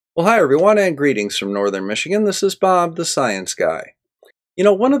Well, hi everyone, and greetings from Northern Michigan. This is Bob, the science guy. You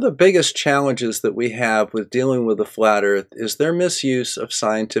know, one of the biggest challenges that we have with dealing with the flat earth is their misuse of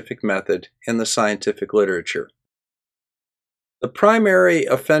scientific method and the scientific literature. The primary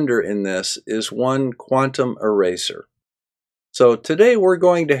offender in this is one quantum eraser. So today we're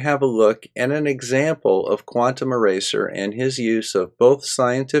going to have a look at an example of quantum eraser and his use of both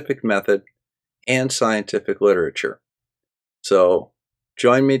scientific method and scientific literature. So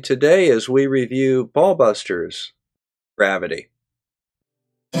join me today as we review Ballbusters, Gravity.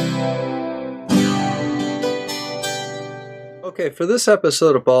 Okay, for this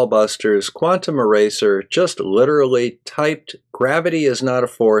episode of Ballbusters, Quantum Eraser just literally typed "gravity is not a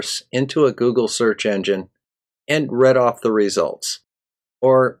force" into a Google search engine and read off the results.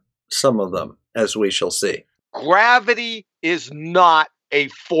 Or some of them, as we shall see. Gravity is not a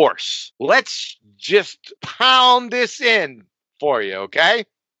force. Let's just pound this in for you, okay?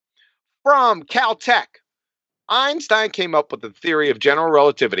 From Caltech, Einstein came up with the theory of general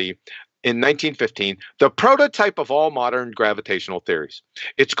relativity in 1915, the prototype of all modern gravitational theories.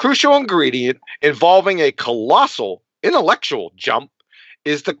 Its crucial ingredient, involving a colossal intellectual jump,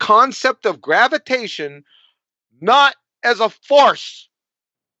 is the concept of gravitation not as a force,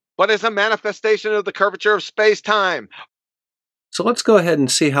 but as a manifestation of the curvature of space-time. So let's go ahead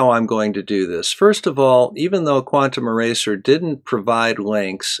and see how I'm going to do this. First of all, even though Quantum Eraser didn't provide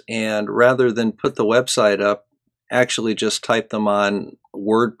links, and rather than put the website up, actually just type them on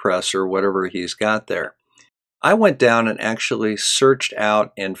WordPress or whatever he's got there, I went down and actually searched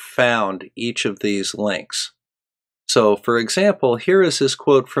out and found each of these links. So for example, here is his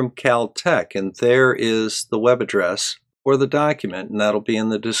quote from Caltech, and there is the web address for the document, and that'll be in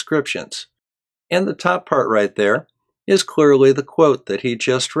the descriptions. And the top part right there is clearly the quote that he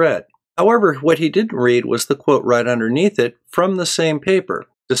just read. However, what he didn't read was the quote right underneath it from the same paper.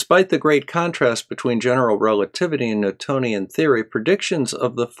 Despite the great contrast between general relativity and Newtonian theory, predictions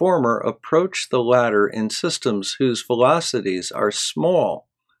of the former approach the latter in systems whose velocities are small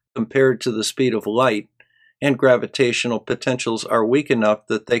compared to the speed of light, and gravitational potentials are weak enough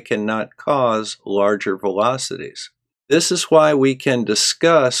that they cannot cause larger velocities. This is why we can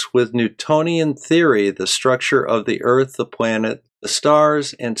discuss with Newtonian theory the structure of the Earth, the planet, the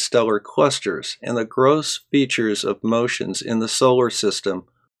stars and stellar clusters, and the gross features of motions in the solar system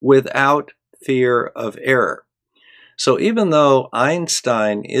without fear of error. So even though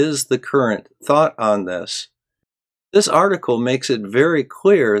Einstein is the current thought on this, this article makes it very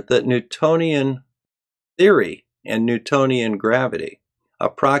clear that Newtonian theory and Newtonian gravity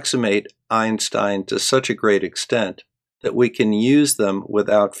approximate Einstein to such a great extent that we can use them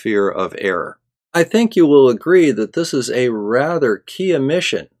without fear of error. I think you will agree that this is a rather key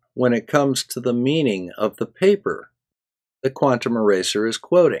omission when it comes to the meaning of the paper that Quantum Eraser is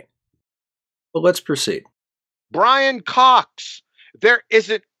quoting. But let's proceed. Brian Cox, there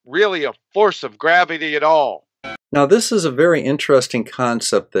isn't really a force of gravity at all. Now this is a very interesting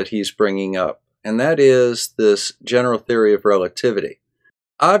concept that he's bringing up, and that is this general theory of relativity.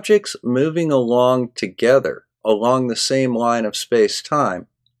 Objects moving along together along the same line of space-time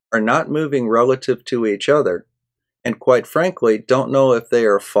are not moving relative to each other, and quite frankly don't know if they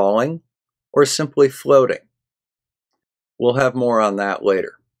are falling or simply floating. We'll have more on that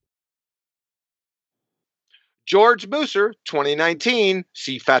later. George Mooser, 2019,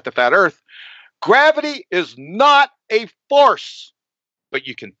 see Fat to Fat Earth. Gravity is not a force, but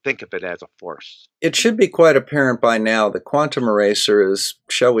you can think of it as a force. It should be quite apparent by now that Quantum Eraser is,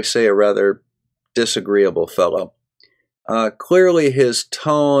 shall we say, a rather disagreeable fellow. Clearly his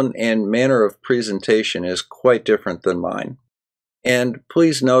tone and manner of presentation is quite different than mine. And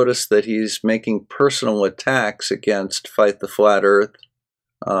please notice that he's making personal attacks against Fight the Flat Earth,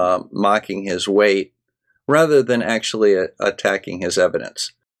 mocking his weight, rather than actually attacking his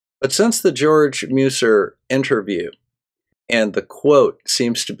evidence. But since the George Mooser interview and the quote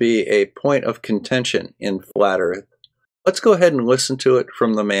seems to be a point of contention in Flat Earth, let's go ahead and listen to it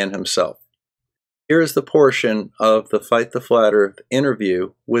from the man himself. Here is the portion of the Fight the Flat Earth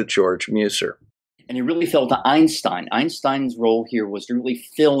interview with George Mooser. And he really fell to Einstein. Einstein's role here was to really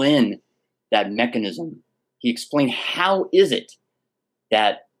fill in that mechanism. He explained how is it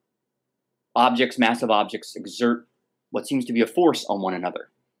that objects, massive objects, exert what seems to be a force on one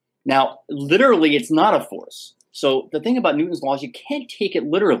another. Now, literally, it's not a force. So the thing about Newton's laws, you can't take it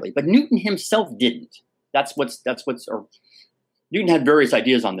literally, but Newton himself didn't. Newton had various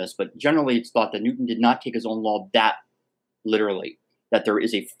ideas on this, but generally it's thought that Newton did not take his own law that literally, that there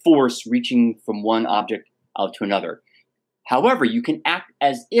is a force reaching from one object out to another. However, you can act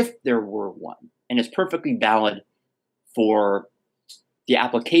as if there were one, and it's perfectly valid for the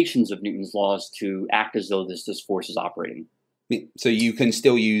applications of Newton's laws to act as though this force is operating. So you can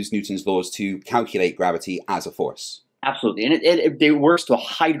still use Newton's laws to calculate gravity as a force? Absolutely. And it works to a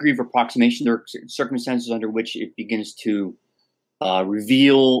high degree of approximation. There are circumstances under which it begins to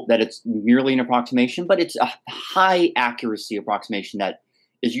reveal that it's merely an approximation, but it's a high accuracy approximation that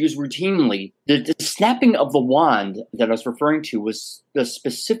is used routinely. The snapping of the wand that I was referring to was the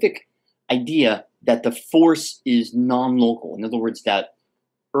specific idea that the force is non-local. In other words, that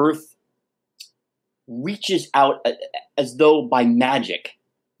Earth reaches out as though by magic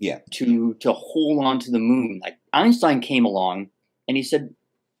to hold on to the moon. Like Einstein came along and he said,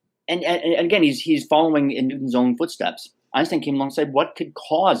 and again, he's following in Newton's own footsteps. Einstein came along and said, what could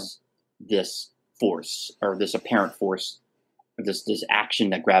cause this force, or this apparent force, or this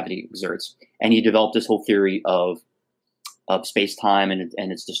action that gravity exerts? And he developed this whole theory of space-time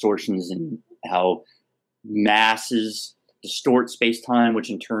and its distortions, and how masses distort space-time, which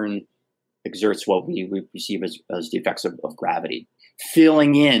in turn exerts what we perceive as the effects of gravity,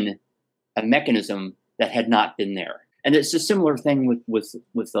 filling in a mechanism that had not been there. And it's a similar thing with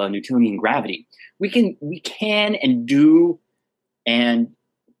Newtonian gravity. We can and do, and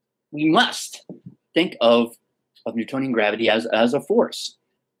we must think of Newtonian gravity as a force.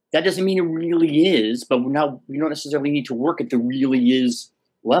 That doesn't mean it really is, but we don't necessarily need to work at the really is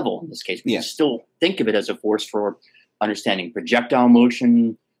level in this case. We can still think of it as a force for understanding projectile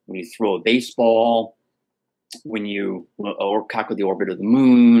motion, when you throw a baseball, or calculate the orbit of the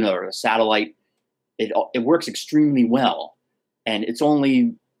moon or a satellite. It works extremely well. And it's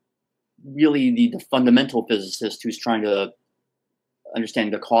only really the fundamental physicist who's trying to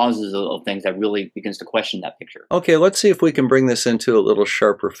understand the causes of things that really begins to question that picture. Okay, let's see if we can bring this into a little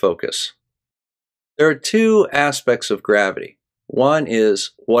sharper focus. There are two aspects of gravity. One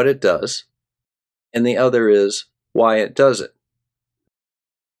is what it does, and the other is why it does it.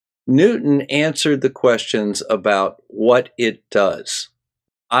 Newton answered the questions about what it does.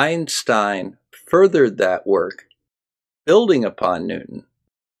 Einstein furthered that work, building upon Newton,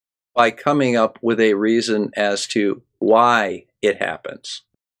 by coming up with a reason as to why it happens.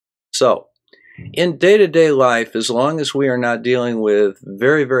 So, in day-to-day life, as long as we are not dealing with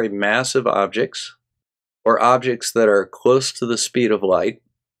very, very massive objects, or objects that are close to the speed of light,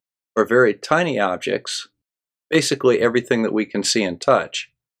 or very tiny objects, basically everything that we can see and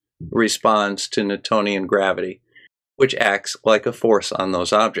touch responds to Newtonian gravity, which acts like a force on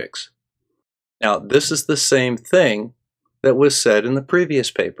those objects. Now, this is the same thing that was said in the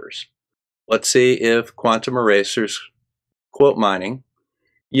previous papers. Let's see if quantum erasers quote mining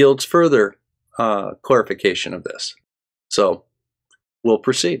yields further clarification of this. So, we'll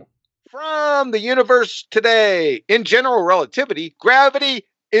proceed. From the universe today, in general relativity, gravity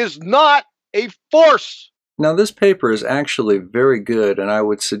is not a force. Now, this paper is actually very good, and I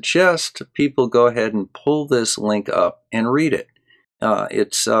would suggest people go ahead and pull this link up and read it.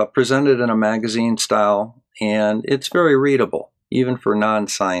 It's presented in a magazine style, and it's very readable, even for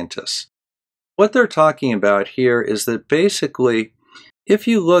non-scientists. What they're talking about here is that basically, if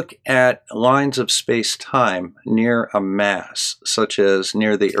you look at lines of space-time near a mass, such as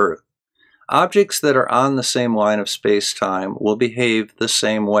near the Earth, objects that are on the same line of space-time will behave the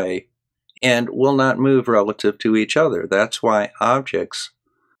same way and will not move relative to each other. That's why objects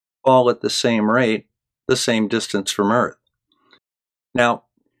fall at the same rate, the same distance from Earth. Now,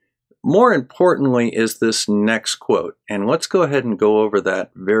 more importantly is this next quote, and let's go ahead and go over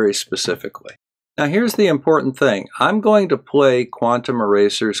that very specifically. Now, here's the important thing. I'm going to play Quantum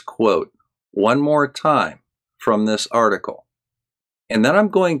Eraser's quote one more time from this article, and then I'm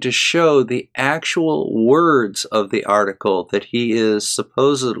going to show the actual words of the article that he is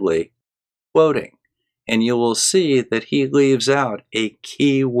supposedly quoting, and you will see that he leaves out a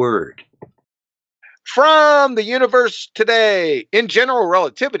key word. From the universe today, in general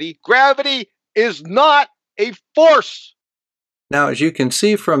relativity, gravity is not a force. Now, as you can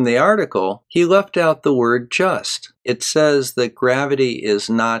see from the article, he left out the word just. It says that gravity is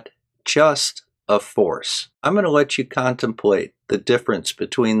not just a force. I'm going to let you contemplate the difference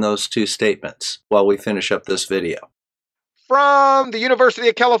between those two statements while we finish up this video. From the University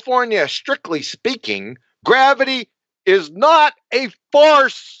of California, strictly speaking, gravity is not a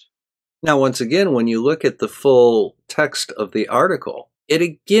force. Now, once again, when you look at the full text of the article, it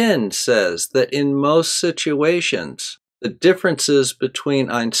again says that in most situations, the differences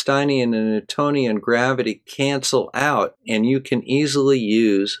between Einsteinian and Newtonian gravity cancel out, and you can easily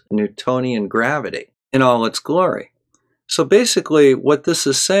use Newtonian gravity in all its glory. So basically, what this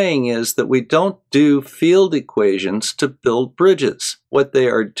is saying is that we don't do field equations to build bridges. What they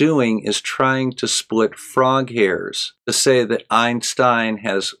are doing is trying to split frog hairs, to say that Einstein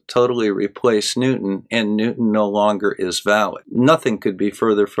has totally replaced Newton and Newton no longer is valid. Nothing could be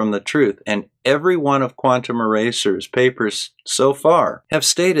further from the truth, and every one of Quantum Eraser's papers so far have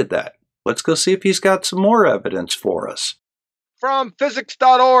stated that. Let's go see if he's got some more evidence for us. From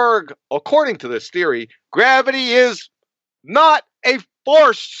physics.org, according to this theory, gravity is not a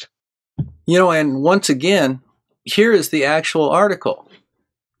force. You know, and once again, here is the actual article.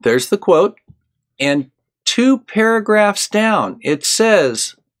 There's the quote, and 2 paragraphs down, it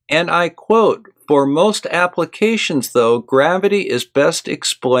says, and I quote, "For most applications, though, gravity is best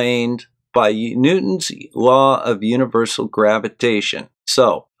explained by Newton's law of universal gravitation."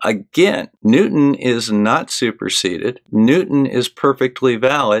 So, again, Newton is not superseded. Newton is perfectly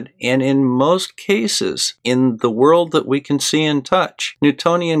valid, and in most cases, in the world that we can see and touch,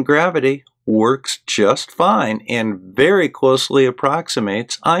 Newtonian gravity works just fine and very closely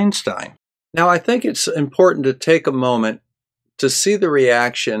approximates Einstein. Now, I think it's important to take a moment to see the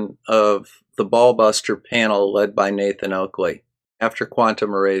reaction of the Ballbuster panel led by Nathan Oakley after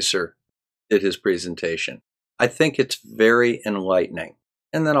Quantum Eraser did his presentation. I think it's very enlightening.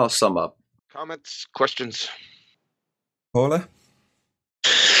 And then I'll sum up. Comments, questions? Paula?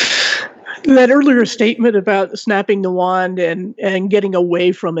 That earlier statement about snapping the wand and getting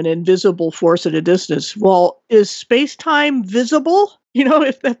away from an invisible force at a distance. Well, is space-time visible? You know,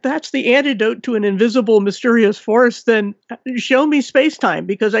 if that's the antidote to an invisible, mysterious force, then show me space-time,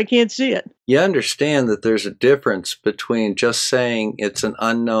 because I can't see it. You understand that there's a difference between just saying it's an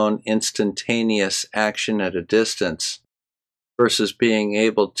unknown instantaneous action at a distance versus being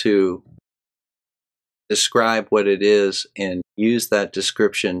able to describe what it is and use that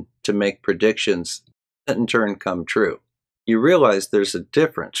description to make predictions that in turn come true. You realize there's a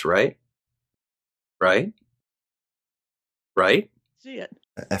difference, right? Right? Right? See it.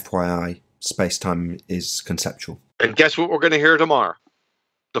 FYI, space-time is conceptual. And guess what we're going to hear tomorrow?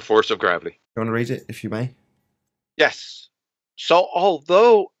 The force of gravity. You want to read it, if you may? Yes. So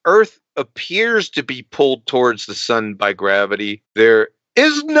although Earth appears to be pulled towards the sun by gravity, there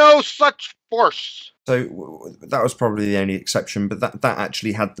is no such force. So that was probably the only exception, but that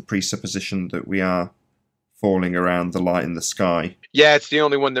actually had the presupposition that we are falling around the light in the sky. Yeah, it's the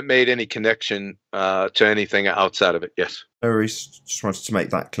only one that made any connection to anything outside of it, yes. No worries, just wanted to make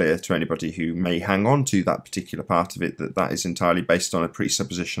that clear to anybody who may hang on to that particular part of it, that is entirely based on a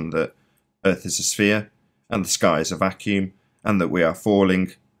presupposition that Earth is a sphere and the sky is a vacuum, and that we are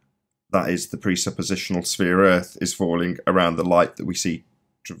falling. That is, the presuppositional sphere Earth is falling around the light that we see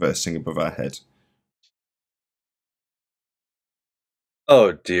traversing above our head.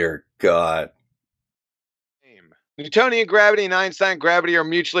 Oh, dear God. Newtonian gravity and Einstein gravity are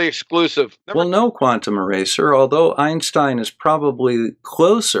mutually exclusive. Well, no, Quantum Eraser, although Einstein is probably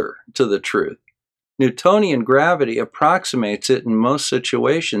closer to the truth. Newtonian gravity approximates it in most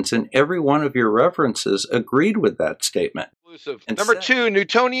situations, and every one of your references agreed with that statement. And number 2,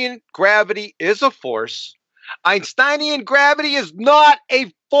 Newtonian gravity is a force. Einsteinian gravity is not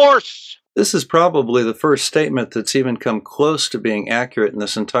a force. This is probably the first statement that's even come close to being accurate in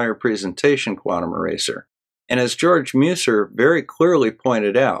this entire presentation, Quantum Eraser. And as George Musser very clearly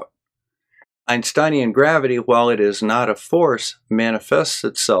pointed out, Einsteinian gravity, while it is not a force, manifests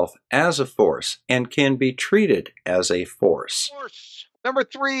itself as a force and can be treated as a force. Number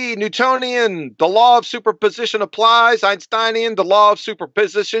 3, Newtonian, the law of superposition applies. Einsteinian, the law of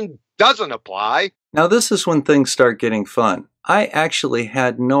superposition doesn't apply. Now this is when things start getting fun. I actually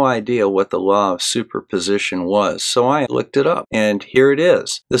had no idea what the law of superposition was, so I looked it up, and here it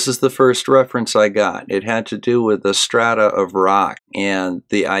is. This is the first reference I got. It had to do with the strata of rock and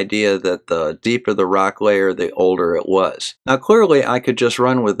the idea that the deeper the rock layer, the older it was. Now clearly I could just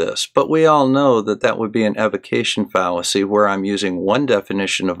run with this, but we all know that that would be an evocation fallacy where I'm using one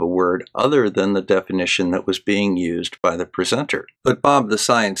definition of a word other than the definition that was being used by the presenter. But Bob the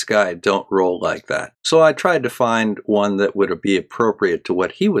Science Guy don't roll like that. So I tried to find one that would be appropriate to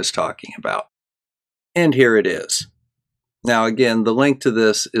what he was talking about. And here it is. Now again, the link to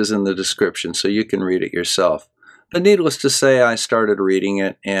this is in the description, so you can read it yourself. But needless to say, I started reading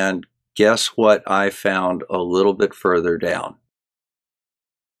it, and guess what I found a little bit further down?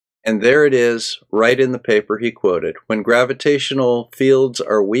 And there it is, right in the paper he quoted. When gravitational fields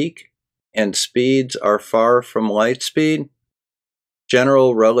are weak and speeds are far from light speed,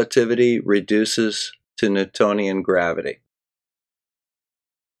 general relativity reduces to Newtonian gravity.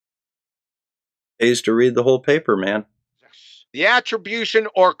 Pays to read the whole paper, man. The attribution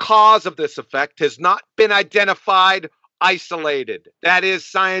or cause of this effect has not been identified isolated. That is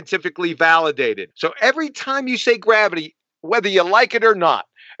scientifically validated. So every time you say gravity, whether you like it or not,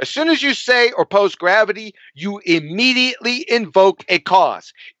 as soon as you say or pose gravity, you immediately invoke a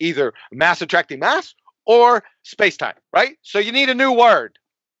cause, either mass attracting mass or space-time, right? So you need a new word.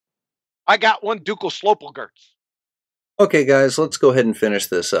 I got one, ducal slopelgerts. Okay, guys, let's go ahead and finish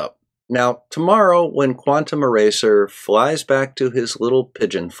this up. Now, tomorrow, when Quantum Eraser flies back to his little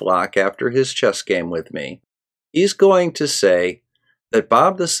pigeon flock after his chess game with me, he's going to say that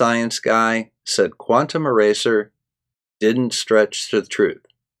Bob the Science Guy said Quantum Eraser didn't stretch the truth.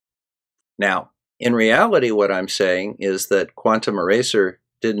 Now, in reality, what I'm saying is that Quantum Eraser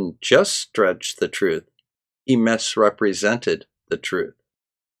didn't just stretch the truth, he misrepresented the truth.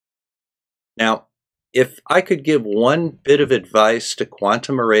 Now, if I could give one bit of advice to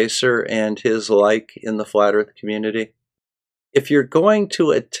Quantum Eraser and his like in the Flat Earth community, if you're going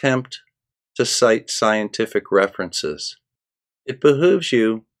to attempt to cite scientific references, it behooves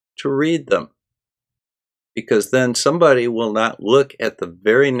you to read them, because then somebody will not look at the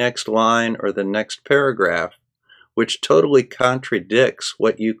very next line or the next paragraph, which totally contradicts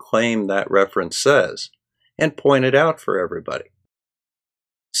what you claim that reference says, and point it out for everybody.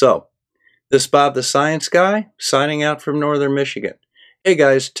 So, this is Bob the Science Guy, signing out from Northern Michigan. Hey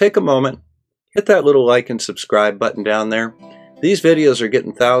guys, take a moment, hit that little like and subscribe button down there. These videos are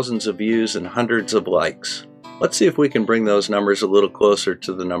getting thousands of views and hundreds of likes. Let's see if we can bring those numbers a little closer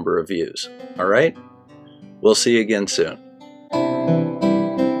to the number of views. Alright? We'll see you again soon.